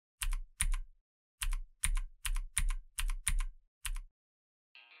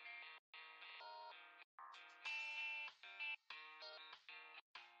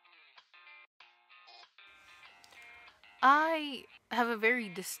I have a very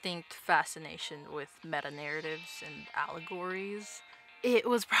distinct fascination with meta-narratives and allegories. It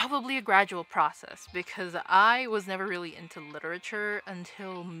was probably a gradual process because I was never really into literature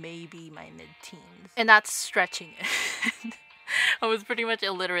until maybe my mid-teens. And that's stretching it. I was pretty much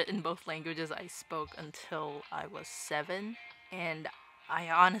illiterate in both languages I spoke until I was 7, and I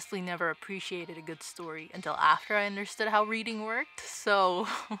honestly never appreciated a good story until after I understood how reading worked, so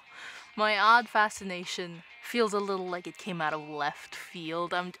my odd fascination feels a little like it came out of left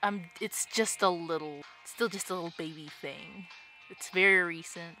field. It's just a little, still just a little baby thing. It's very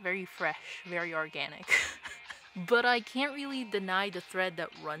recent, very fresh, very organic. But I can't really deny the thread that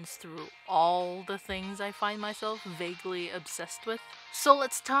runs through all the things I find myself vaguely obsessed with. So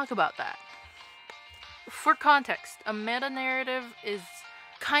let's talk about that. For context, a meta narrative is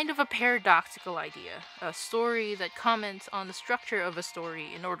kind of a paradoxical idea, a story that comments on the structure of a story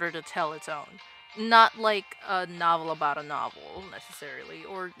in order to tell its own. Not like a novel about a novel, necessarily,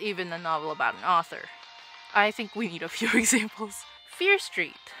 or even a novel about an author. I think we need a few examples. Fear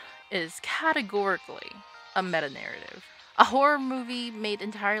Street is categorically a meta narrative. A horror movie made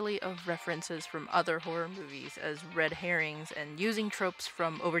entirely of references from other horror movies as red herrings and using tropes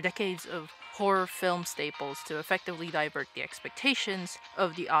from over decades of horror film staples to effectively divert the expectations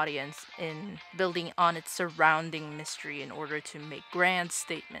of the audience in building on its surrounding mystery in order to make grand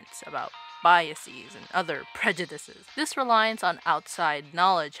statements about biases and other prejudices. This reliance on outside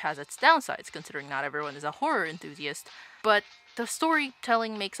knowledge has its downsides, considering not everyone is a horror enthusiast, but the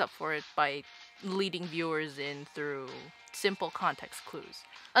storytelling makes up for it by leading viewers in through simple context clues.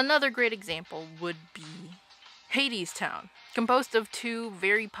 Another great example would be Hades Town, composed of two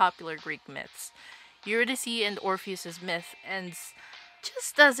very popular Greek myths. Eurydice and Orpheus's myth ends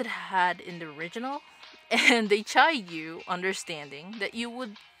just as it had in the original, and they chide you, understanding that you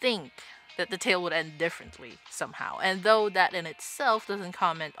would think that the tale would end differently somehow. And though that in itself doesn't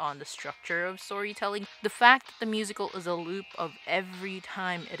comment on the structure of storytelling, the fact that the musical is a loop of every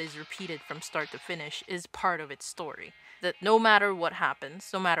time it is repeated from start to finish is part of its story. That no matter what happens,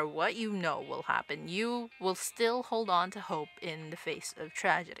 no matter what you know will happen, you will still hold on to hope in the face of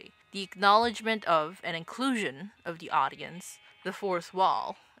tragedy. The acknowledgement of and inclusion of the audience, the fourth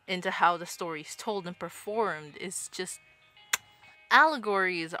wall, into how the story is told and performed is just.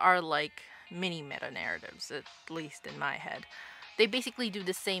 Allegories are like mini meta narratives, at least in my head. They basically do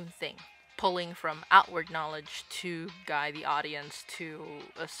the same thing, pulling from outward knowledge to guide the audience to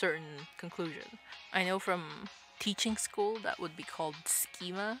a certain conclusion. I know from teaching school that would be called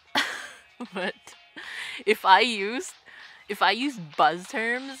schema, but if I used if I used buzz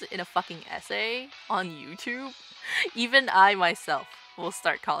terms in a fucking essay on YouTube, even I myself will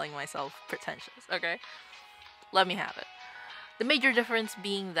start calling myself pretentious, okay? Let me have it. The major difference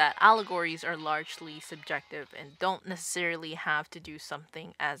being that allegories are largely subjective and don't necessarily have to do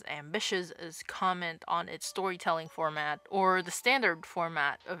something as ambitious as comment on its storytelling format or the standard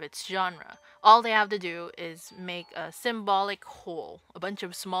format of its genre. All they have to do is make a symbolic whole, a bunch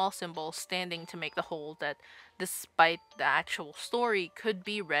of small symbols standing to make the whole that, despite the actual story, could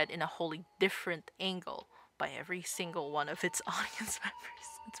be read in a wholly different angle by every single one of its audience members.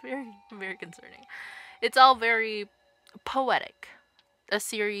 It's very, very concerning. It's all very poetic, a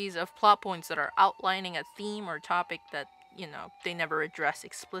series of plot points that are outlining a theme or topic that, they never address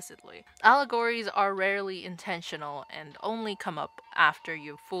explicitly. Allegories are rarely intentional and only come up after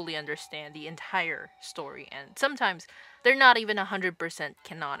you fully understand the entire story, and sometimes they're not even 100%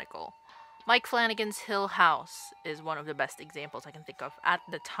 canonical. Mike Flanagan's Hill House is one of the best examples I can think of at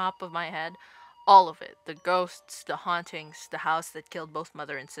the top of my head. All of it. The ghosts, the hauntings, the house that killed both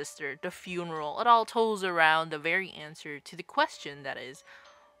mother and sister, the funeral, it all tolls around the very answer to the question that is,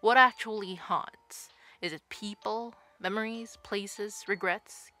 what actually haunts? Is it people, memories, places,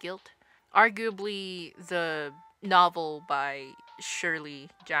 regrets, guilt? Arguably, the novel by Shirley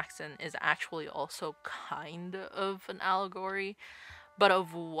Jackson is actually also kind of an allegory, but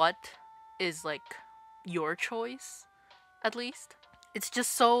of what is like your choice, at least. It's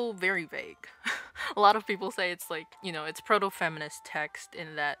just so very vague. A lot of people say it's like, it's proto-feminist text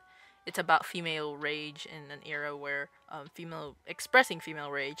in that it's about female rage in an era where female expressing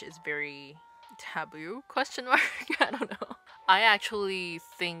female rage is very taboo, question mark. I don't know. I actually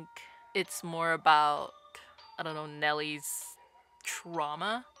think it's more about, I don't know, Nellie's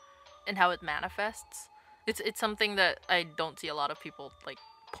trauma and how it manifests. It's something that I don't see a lot of people like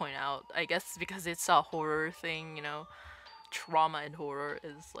point out. I guess because it's a horror thing, trauma and horror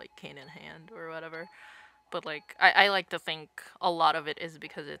is like hand in hand or whatever. But like I like to think a lot of it is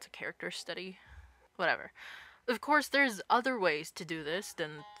because it's a character study. Whatever. Of course, there's other ways to do this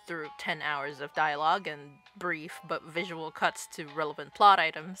than through 10 hours of dialogue and brief but visual cuts to relevant plot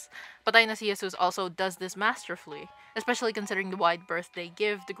items, but Dynasty Jesus also does this masterfully, especially considering the wide berth they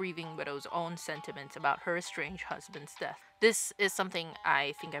give the grieving widow's own sentiments about her estranged husband's death. This is something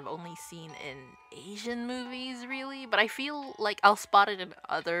I think I've only seen in Asian movies, really, but I feel like I'll spot it in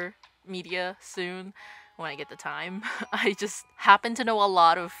other media soon when I get the time. I just happen to know a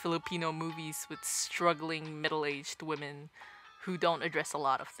lot of Filipino movies with struggling middle-aged women who don't address a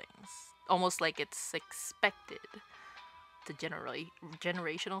lot of things. Almost like it's expected. The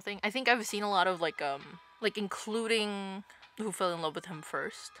generational thing. I think I've seen a lot of like including Who Fell in Love with Him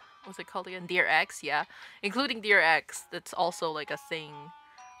First. What's it called again? Dear X, yeah. Including Dear X, that's also like a thing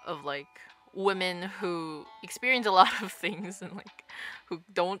of like women who experience a lot of things and like who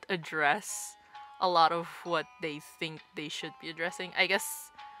don't address a lot of what they think they should be addressing. I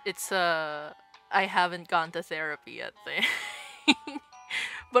guess it's I haven't gone to therapy yet thing.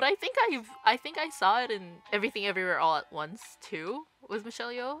 But I think I saw it in Everything Everywhere All at Once too with Michelle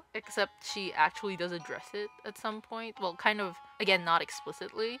Yeoh, except she actually does address it at some point. Well, kind of again not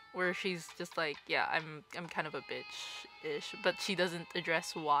explicitly, where she's just like, yeah, I'm kind of a bitch-ish, but she doesn't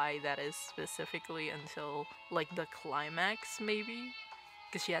address why that is specifically until like the climax maybe,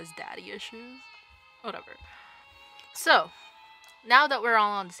 because she has daddy issues. Whatever. So, now that we're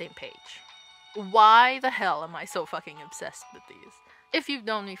all on the same page, why the hell am I so fucking obsessed with these? If you've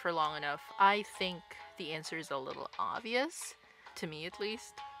known me for long enough, I think the answer is a little obvious, to me at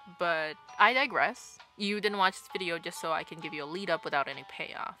least, but I digress. You didn't watch this video just so I can give you a lead up without any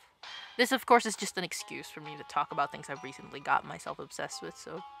payoff. This, of course, is just an excuse for me to talk about things I've recently gotten myself obsessed with,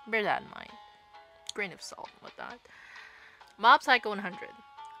 so bear that in mind. Grain of salt with that. Mob Psycho 100.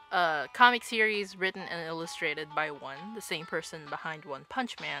 A comic series written and illustrated by the same person behind One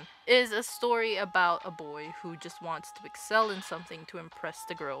Punch Man, is a story about a boy who just wants to excel in something to impress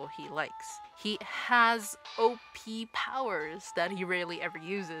the girl he likes. He has OP powers that he rarely ever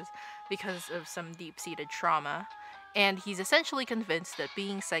uses because of some deep-seated trauma, and he's essentially convinced that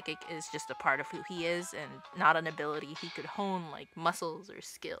being psychic is just a part of who he is and not an ability he could hone like muscles or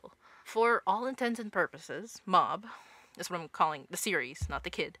skill. For all intents and purposes, Mob, that's what I'm calling the series, not the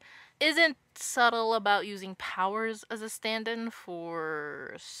kid, isn't subtle about using powers as a stand-in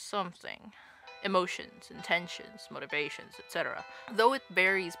for something. Emotions, intentions, motivations, etc. Though it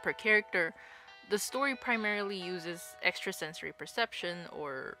varies per character, the story primarily uses extrasensory perception,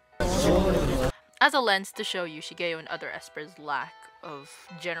 or as a lens to show you Shigeo and other espers' lack of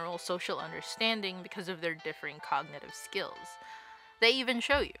general social understanding because of their differing cognitive skills. They even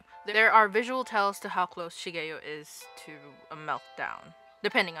show you. There are visual tells to how close Shigeo is to a meltdown,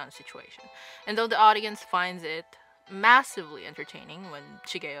 depending on the situation. And though the audience finds it massively entertaining when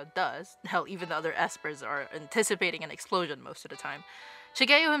Shigeo does, hell, even the other espers are anticipating an explosion most of the time,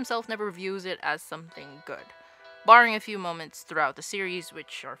 Shigeo himself never views it as something good, barring a few moments throughout the series,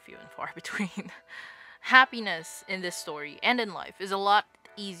 which are few and far between. Happiness in this story and in life is a lot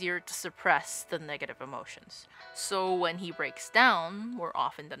easier to suppress than negative emotions. So when he breaks down, more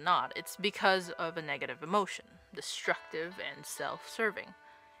often than not, it's because of a negative emotion, destructive and self-serving.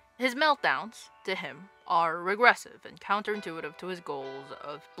 His meltdowns, to him, are regressive and counterintuitive to his goals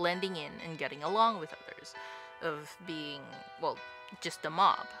of blending in and getting along with others, of being, well, just a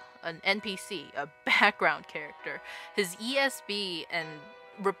mob, an NPC, a background character. His ESB and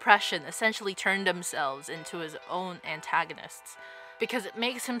repression essentially turn themselves into his own antagonists, because it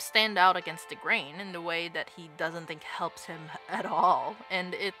makes him stand out against the grain in the way that he doesn't think helps him at all,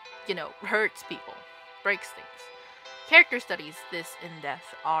 and it, hurts people, breaks things. Character studies this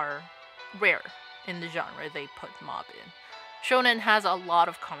in-depth are rare in the genre they put Mob in. Shonen has a lot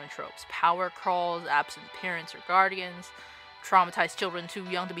of common tropes: power crawls, absent parents or guardians, traumatized children too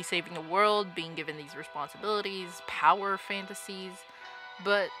young to be saving the world being given these responsibilities, power fantasies,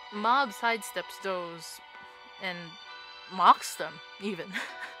 but Mob sidesteps those and mocks them, even.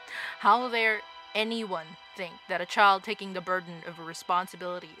 How dare anyone think that a child taking the burden of a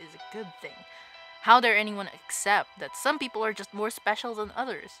responsibility is a good thing? How dare anyone accept that some people are just more special than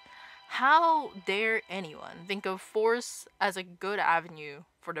others? How dare anyone think of force as a good avenue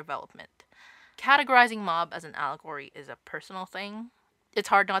for development? Categorizing Mob as an allegory is a personal thing. It's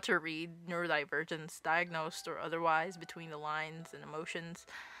hard not to read neurodivergence, diagnosed or otherwise, between the lines and emotions.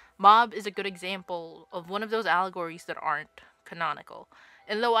 Mob is a good example of one of those allegories that aren't canonical.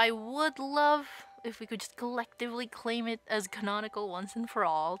 And though I would love if we could just collectively claim it as canonical once and for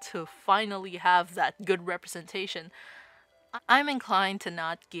all to finally have that good representation, I'm inclined to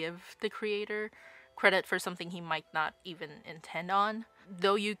not give the creator credit for something he might not even intend on.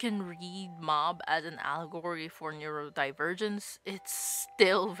 Though you can read Mob as an allegory for neurodivergence, it's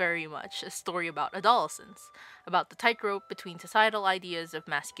still very much a story about adolescence, about the tightrope between societal ideas of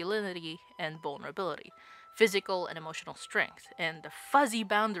masculinity and vulnerability, physical and emotional strength, and the fuzzy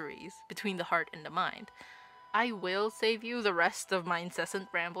boundaries between the heart and the mind. I will save you the rest of my incessant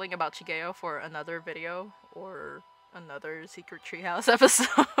rambling about Shigeo for another video or another Secret Treehouse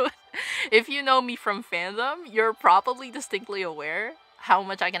episode. If you know me from fandom, you're probably distinctly aware how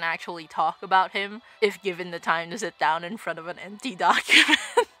much I can actually talk about him if given the time to sit down in front of an empty document.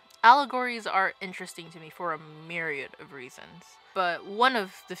 Allegories are interesting to me for a myriad of reasons, but one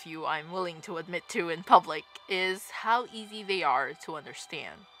of the few I'm willing to admit to in public is how easy they are to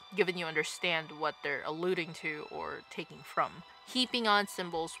understand, given you understand what they're alluding to or taking from. Heaping on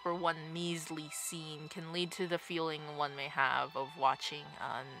symbols for one measly scene can lead to the feeling one may have of watching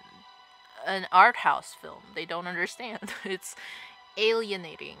an art house film they don't understand. It's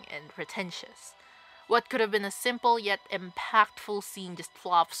alienating and pretentious. What could have been a simple yet impactful scene just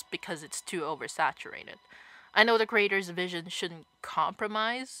flops because it's too oversaturated. I know the creator's vision shouldn't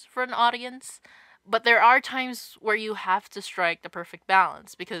compromise for an audience, but there are times where you have to strike the perfect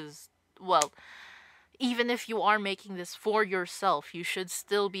balance because, well, even if you are making this for yourself, you should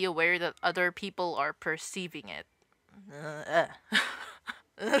still be aware that other people are perceiving it.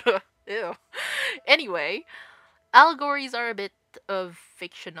 Ew. Anyway, allegories are a bit of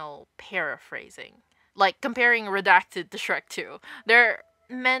fictional paraphrasing. Like comparing Redacted to Shrek 2. They're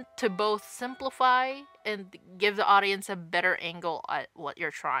meant to both simplify and give the audience a better angle at what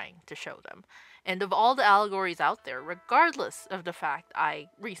you're trying to show them. And of all the allegories out there, regardless of the fact I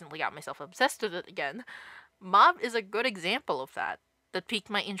recently got myself obsessed with it again, Mob is a good example of that piqued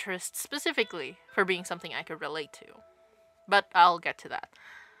my interest specifically for being something I could relate to. But I'll get to that.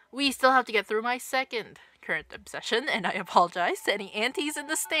 We still have to get through my second current obsession, and I apologize to any aunties in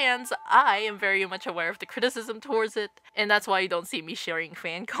the stands. I am very much aware of the criticism towards it, and that's why you don't see me sharing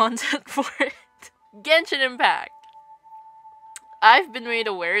fan content for it. Genshin Impact. I've been made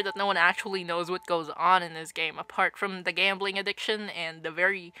aware that no one actually knows what goes on in this game, apart from the gambling addiction and the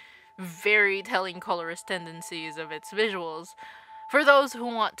very, very telling colorist tendencies of its visuals. For those who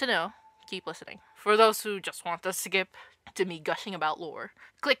want to know, keep listening. For those who just want to skip to me gushing about lore,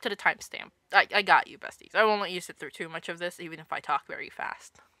 click to the timestamp. I got you, besties. I won't let you sit through too much of this, even if I talk very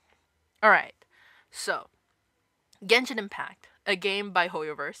fast. Alright, so, Genshin Impact, a game by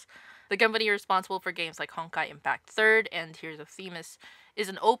Hoyoverse, the company responsible for games like Honkai Impact 3rd and Tears of Themis, is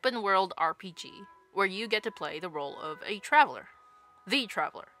an open-world RPG where you get to play the role of a traveler. The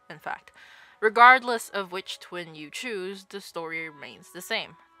traveler, in fact. Regardless of which twin you choose, the story remains the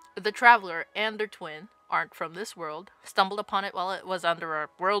same. The traveler and their twin aren't from this world, stumbled upon it while it was under a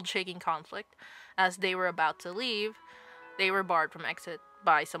world-shaking conflict. As they were about to leave, they were barred from exit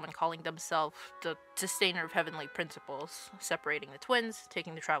by someone calling themselves the Sustainer of Heavenly Principles, separating the twins,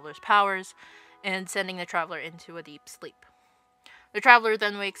 taking the traveler's powers, and sending the traveler into a deep sleep. The traveler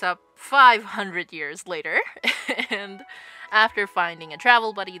then wakes up 500 years later, and after finding a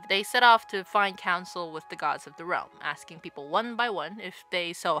travel buddy, they set off to find counsel with the gods of the realm, asking people one by one if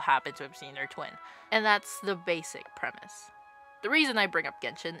they so happen to have seen their twin. And that's the basic premise. The reason I bring up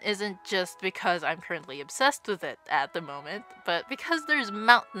Genshin isn't just because I'm currently obsessed with it at the moment, but because there's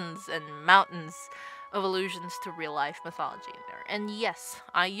mountains and mountains of allusions to real-life mythology in there. And yes,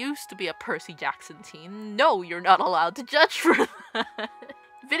 I used to be a Percy Jackson teen. No, you're not allowed to judge for that.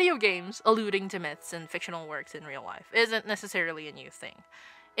 Video games alluding to myths and fictional works in real life isn't necessarily a new thing.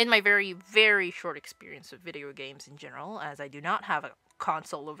 In my very, very short experience with video games in general, as I do not have a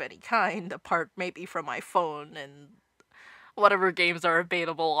console of any kind, apart maybe from my phone and whatever games are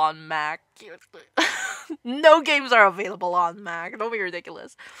available on Mac. No games are available on Mac. Don't be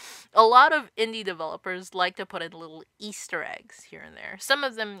ridiculous. A lot of indie developers like to put in little Easter eggs here and there. Some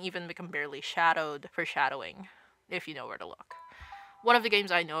of them even become barely shadowed for shadowing, if you know where to look. One of the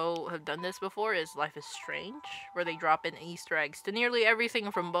games I know have done this before is Life is Strange, where they drop in Easter eggs to nearly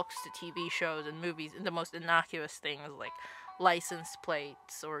everything from books to TV shows and movies, and the most innocuous things like license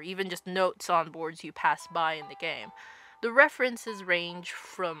plates or even just notes on boards you pass by in the game. The references range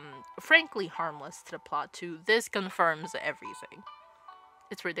from frankly harmless to the plot to this confirms everything.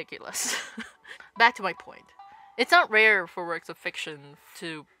 It's ridiculous. Back to my point. It's not rare for works of fiction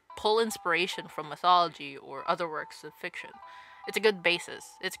to pull inspiration from mythology or other works of fiction. It's a good basis.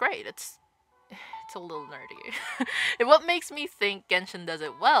 It's great. It's a little nerdy. And what makes me think Genshin does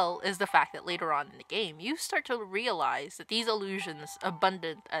it well is the fact that later on in the game, you start to realize that these allusions,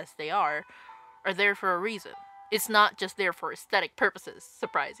 abundant as they are there for a reason. It's not just there for aesthetic purposes,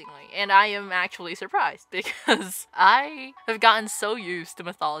 surprisingly. And I am actually surprised because I have gotten so used to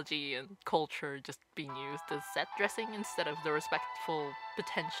mythology and culture just being used as set dressing instead of the respectful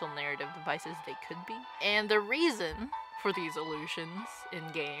potential narrative devices they could be. And the reason for these illusions in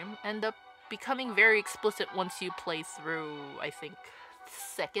game end up becoming very explicit once you play through, I think,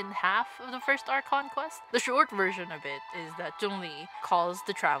 second half of the first Archon quest. The short version of it is that Zhongli calls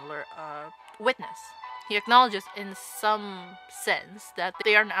the traveler a witness. He acknowledges in some sense that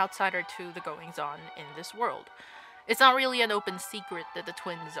they are an outsider to the goings-on in this world. It's not really an open secret that the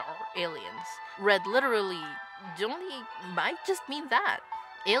twins are aliens. Read literally, Zhongli might just mean that.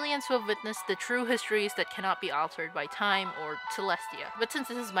 Aliens who have witnessed the true histories that cannot be altered by time or Celestia. But since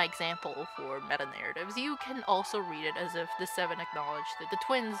this is my example for meta-narratives, you can also read it as if the Seven acknowledge that the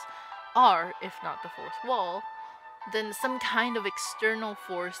twins are, if not the fourth wall, then some kind of external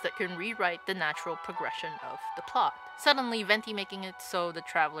force that can rewrite the natural progression of the plot. Suddenly, Venti making it so the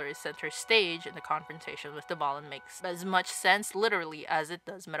traveler is center stage in the confrontation with the Balan makes as much sense literally as it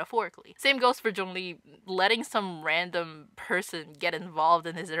does metaphorically. Same goes for Zhongli letting some random person get involved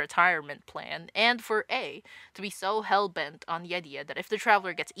in his retirement plan, and for A to be so hell-bent on the idea that if the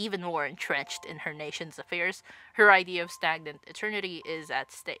traveler gets even more entrenched in her nation's affairs, her idea of stagnant eternity is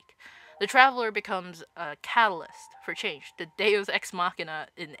at stake. The traveler becomes a catalyst for change, the deus ex machina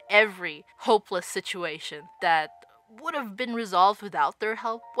in every hopeless situation that would have been resolved without their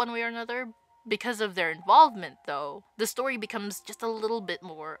help one way or another. Because of their involvement, though, the story becomes just a little bit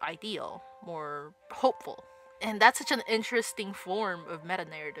more ideal, more hopeful. And that's such an interesting form of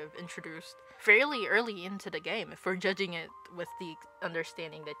meta-narrative introduced fairly early into the game, if we're judging it with the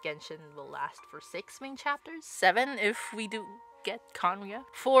understanding that Genshin will last for 6 main chapters? 7 if we do get Kanuya.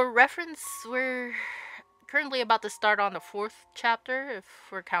 For reference, we're currently about to start on the 4th chapter, if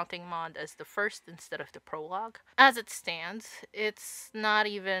we're counting Mond as the first instead of the prologue. As it stands, it's not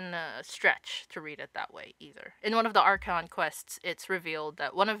even a stretch to read it that way either. In one of the Archon quests, it's revealed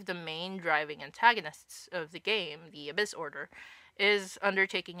that one of the main driving antagonists of the game, the Abyss Order, is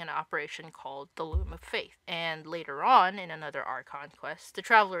undertaking an operation called the Loom of Faith. And later on, in another Archon quest, the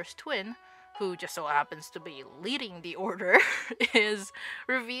Traveler's twin, who just so happens to be leading the order, is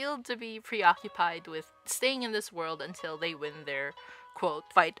revealed to be preoccupied with staying in this world until they win their, quote,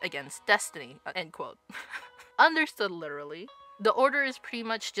 fight against destiny, end quote. Understood literally. The Order is pretty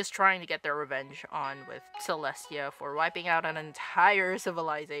much just trying to get their revenge on with Celestia for wiping out an entire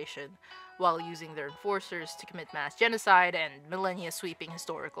civilization while using their enforcers to commit mass genocide and millennia-sweeping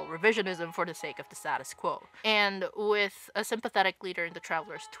historical revisionism for the sake of the status quo. And with a sympathetic leader in the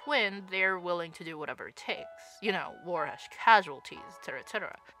Traveler's twin, they're willing to do whatever it takes. You know, war has casualties, etc.,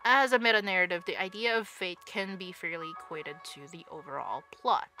 etc. As a meta-narrative, the idea of fate can be fairly equated to the overall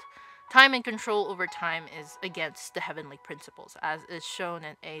plot. Time and control over time is against the heavenly principles, as is shown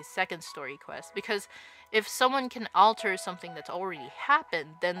in a second story quest, because if someone can alter something that's already happened,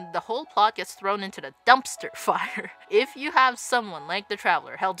 then the whole plot gets thrown into the dumpster fire. If you have someone like the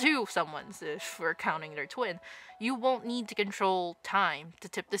Traveler, hell, two someones if we're counting their twin, you won't need to control time to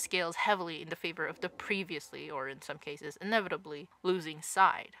tip the scales heavily in the favor of the previously, or in some cases inevitably, losing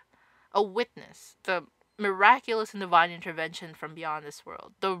side. A witness, the miraculous and divine intervention from beyond this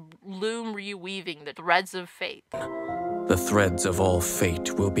world, the loom reweaving the threads of fate. The threads of all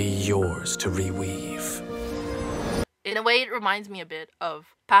fate will be yours to reweave. In a way, it reminds me a bit of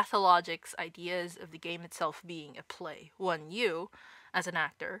Pathologic's ideas of the game itself being a play, one you, as an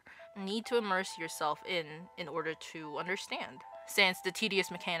actor, need to immerse yourself in order to understand, sans the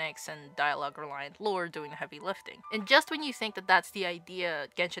tedious mechanics and dialogue-reliant lore doing the heavy lifting. And just when you think that that's the idea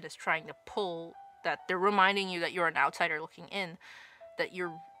Genshin is trying to pull, that they're reminding you that you're an outsider looking in, that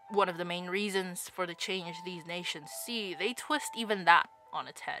you're one of the main reasons for the change these nations see, they twist even that on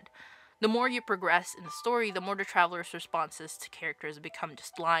its head. The more you progress in the story, the more the Traveler's responses to characters become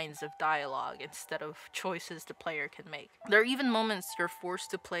just lines of dialogue instead of choices the player can make. There are even moments you're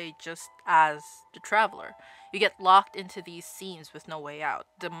forced to play just as the Traveler. You get locked into these scenes with no way out.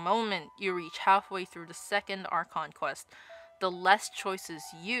 The moment you reach halfway through the second Archon quest, the less choices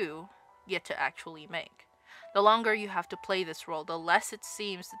you get to actually make. The longer you have to play this role, the less it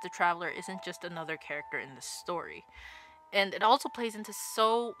seems that the Traveler isn't just another character in the story. And it also plays into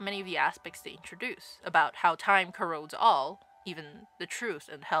so many of the aspects they introduce, about how time corrodes all, even the truth,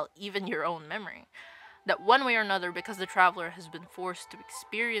 and hell, even your own memory. That one way or another, because the Traveler has been forced to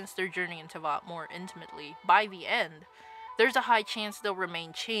experience their journey into Vat more intimately, by the end, there's a high chance they'll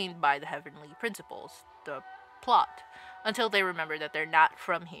remain chained by the heavenly principles, the plot, until they remember that they're not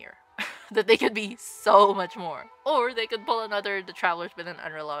from here. That they could be so much more. Or they could pull another, the Traveler's been an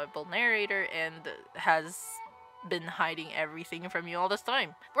unreliable narrator and has been hiding everything from you all this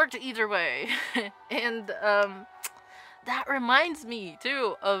time. Worked either way. And that reminds me,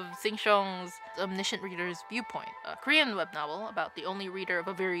 too, of Xingsheng's Omniscient Reader's Viewpoint, a Korean web novel about the only reader of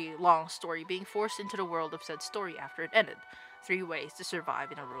a very long story being forced into the world of said story after it ended. 3 ways to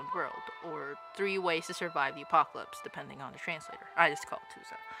survive in a ruined world, or 3 ways to survive the apocalypse, depending on the translator. I just call it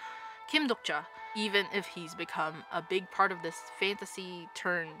Tusa. Kim Dokcha, even if he's become a big part of this fantasy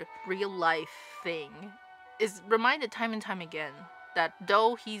turned real life thing, is reminded time and time again that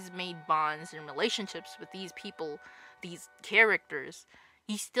though he's made bonds and relationships with these people, these characters,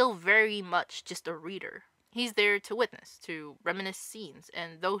 he's still very much just a reader. He's there to witness, to reminisce scenes,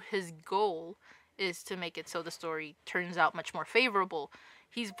 and though his goal is to make it so the story turns out much more favorable,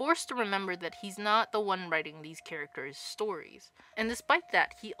 he's forced to remember that he's not the one writing these characters' stories. And despite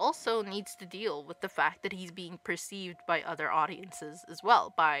that, he also needs to deal with the fact that he's being perceived by other audiences as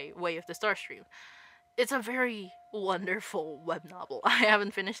well, by way of the Starstream. It's a very wonderful web novel. I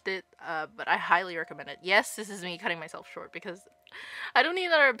haven't finished it, but I highly recommend it. Yes, this is me cutting myself short because I don't need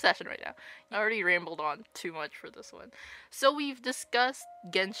another obsession right now. I already rambled on too much for this one. So we've discussed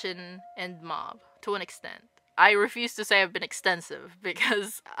Genshin and Mob to an extent. I refuse to say I've been extensive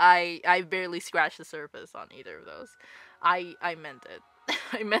because I barely scratched the surface on either of those. I meant it.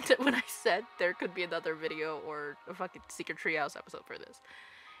 I meant it when I said there could be another video or a fucking Secret Treehouse episode for this.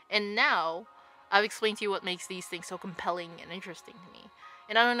 And now, I've explained to you what makes these things so compelling and interesting to me.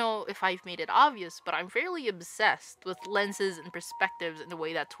 And I don't know if I've made it obvious, but I'm fairly obsessed with lenses and perspectives in the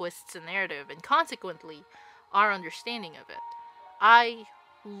way that twists a narrative, and consequently, our understanding of it. I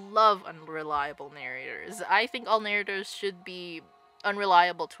love unreliable narrators. I think all narrators should be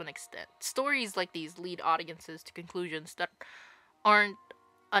unreliable to an extent. Stories like these lead audiences to conclusions that aren't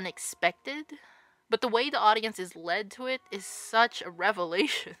unexpected, but the way the audience is led to it is such a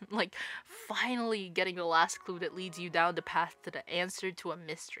revelation. Like, finally getting the last clue that leads you down the path to the answer to a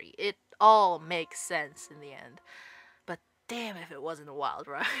mystery. It all makes sense in the end. But damn if it wasn't a wild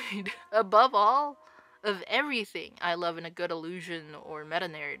ride. Above all, of everything I love in a good illusion or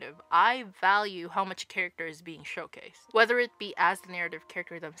meta-narrative, I value how much a character is being showcased, whether it be as the narrative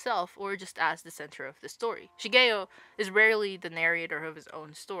character themselves or just as the center of the story. Shigeo is rarely the narrator of his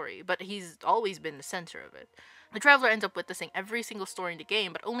own story, but he's always been the center of it. The Traveler ends up witnessing every single story in the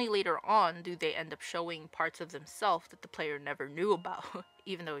game, but only later on do they end up showing parts of themselves that the player never knew about.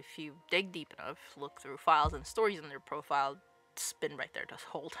 Even though if you dig deep enough, look through files and stories in their profile, it's been right there this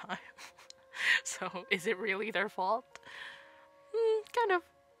whole time. So, is it really their fault? Kind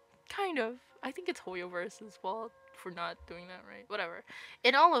of. I think it's Hoyoverse's fault for not doing that right. Whatever.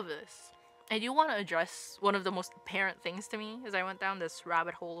 In all of this, I do want to address one of the most apparent things to me as I went down this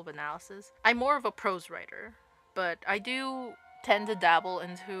rabbit hole of analysis. I'm more of a prose writer, but I do tend to dabble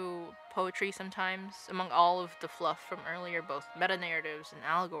into poetry sometimes, among all of the fluff from earlier both meta-narratives and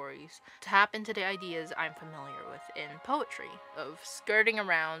allegories, to tap into the ideas I'm familiar with in poetry, of skirting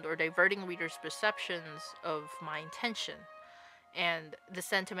around or diverting readers' perceptions of my intention, and the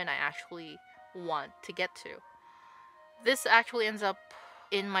sentiment I actually want to get to. This actually ends up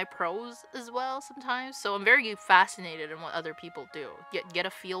in my prose as well sometimes, so I'm very fascinated in what other people do, get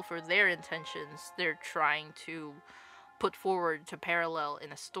a feel for their intentions they're trying to put forward to parallel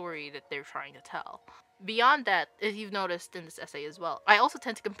in a story that they're trying to tell. Beyond that, if you've noticed in this essay as well, I also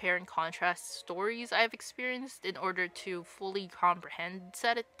tend to compare and contrast stories I've experienced in order to fully comprehend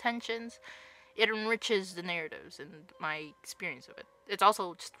said intentions. It enriches the narratives and my experience of it. It's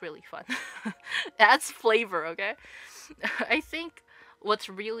also just really fun. It adds flavor, okay? I think what's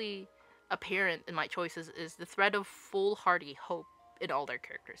really apparent in my choices is the thread of foolhardy hope in all their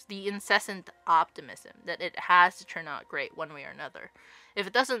characters. The incessant optimism that it has to turn out great one way or another. If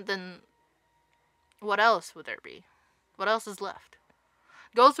it doesn't, then what else would there be? What else is left?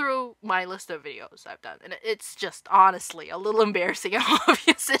 Go through my list of videos I've done, and it's just honestly a little embarrassing how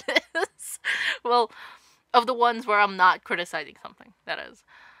obvious it is. Well, of the ones where I'm not criticizing something, that is.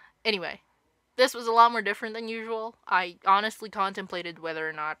 Anyway, this was a lot more different than usual. I honestly contemplated whether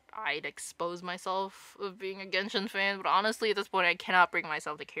or not I'd expose myself of being a Genshin fan, but honestly at this point I cannot bring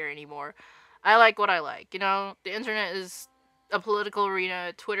myself to care anymore. I like what I like, you know? The internet is a political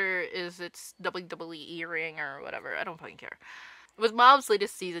arena, Twitter is its WWE ring or whatever, I don't fucking care. With Mob's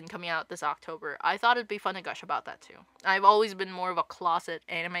latest season coming out this October, I thought it'd be fun to gush about that too. I've always been more of a closet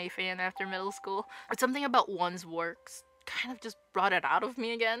anime fan after middle school. But something about one's works kind of just brought it out of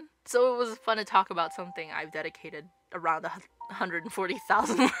me again. So it was fun to talk about something I've dedicated around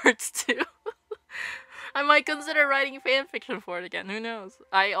 140,000 words to. I might consider writing fanfiction for it again, who knows?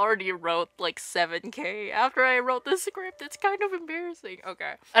 I already wrote like 7k after I wrote this script, it's kind of embarrassing.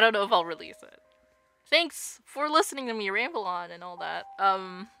 Okay, I don't know if I'll release it. thanks for listening to me ramble on and all that.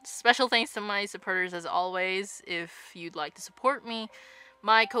 Special thanks to my supporters as always. If you'd like to support me,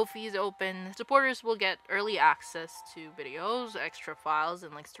 my Ko-fi is open. Supporters will get early access to videos, extra files,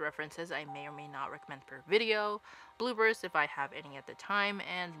 and links to references I may or may not recommend per video, bloopers if I have any at the time,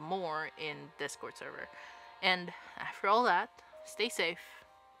 and more in Discord server. And after all that, stay safe.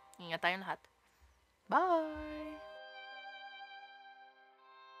 Ingat tayong lahat. Bye!